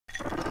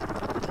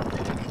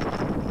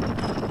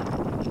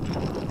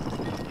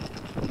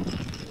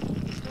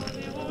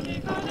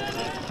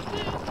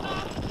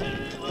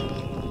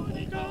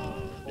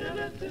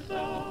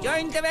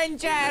Joint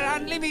Venture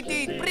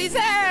Unlimited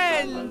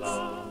presents!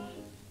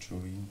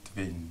 Joint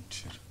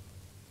Venture.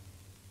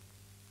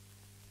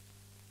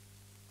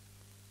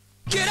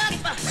 Get up!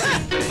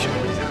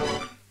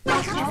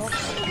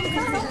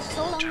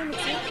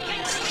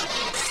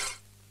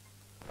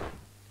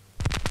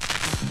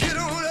 Get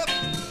on up!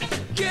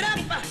 Get up!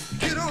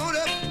 Get on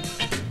up!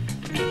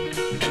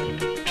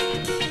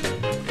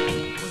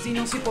 Così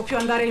non si può più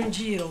andare in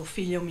giro,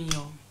 figlio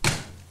mio.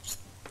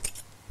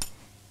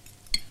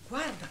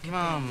 Guarda che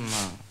Mamma.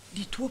 bello.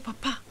 Di tuo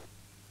papà.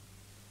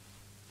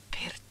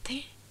 Per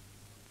te.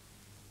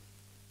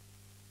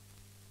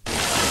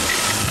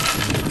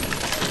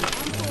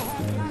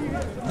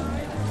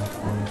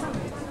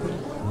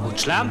 Und die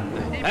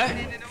Schlampe,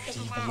 hä?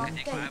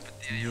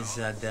 Die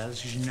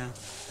Sadelschna,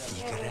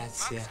 die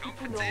Grazia,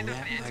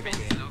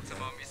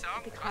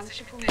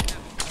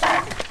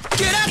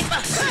 Get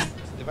up!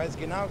 Du weißt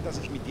genau, dass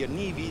ich mit dir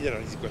nie wieder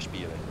Risiko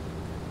spiele.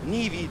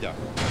 Nie wieder.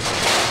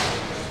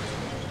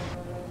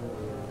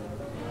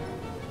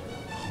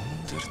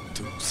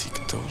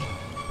 100.000 Dollar.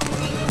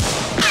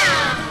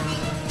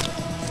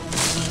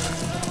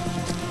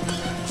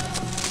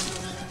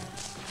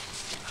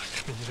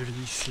 Ich bin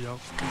eine Weisse, ja.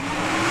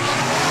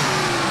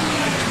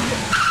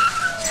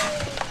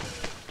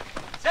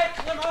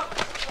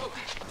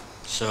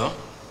 So?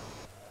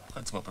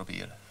 Können Sie mal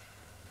probieren.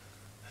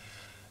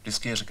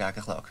 Riskierst eine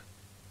Gegenklage.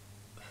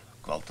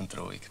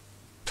 Gewaltandrohung.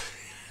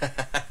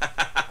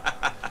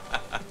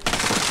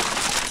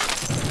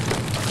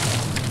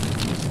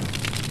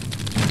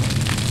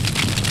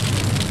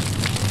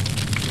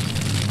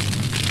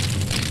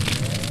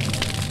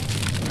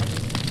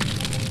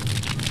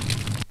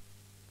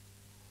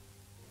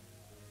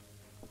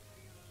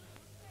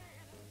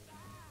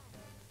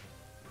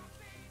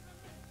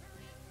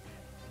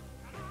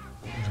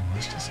 Warum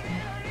hast du das nicht?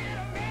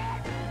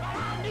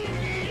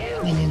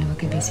 Will ich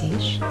schauen, wie sie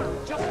ist?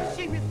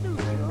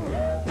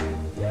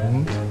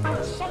 Und?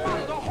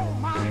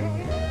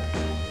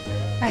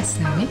 Weiß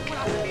noch nicht.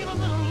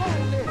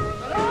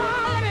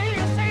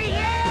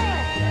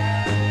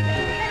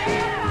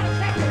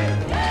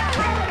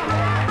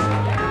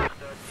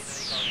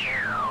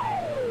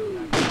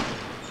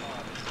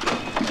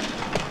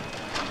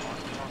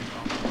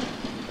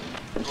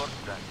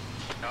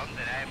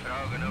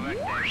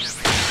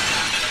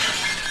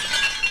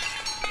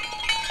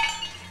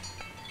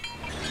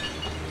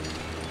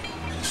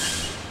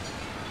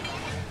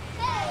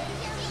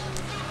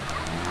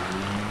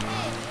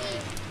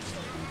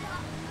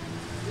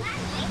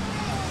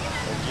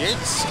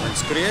 Jetzt, wenn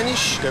es grün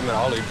ist, gehen wir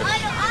alle über.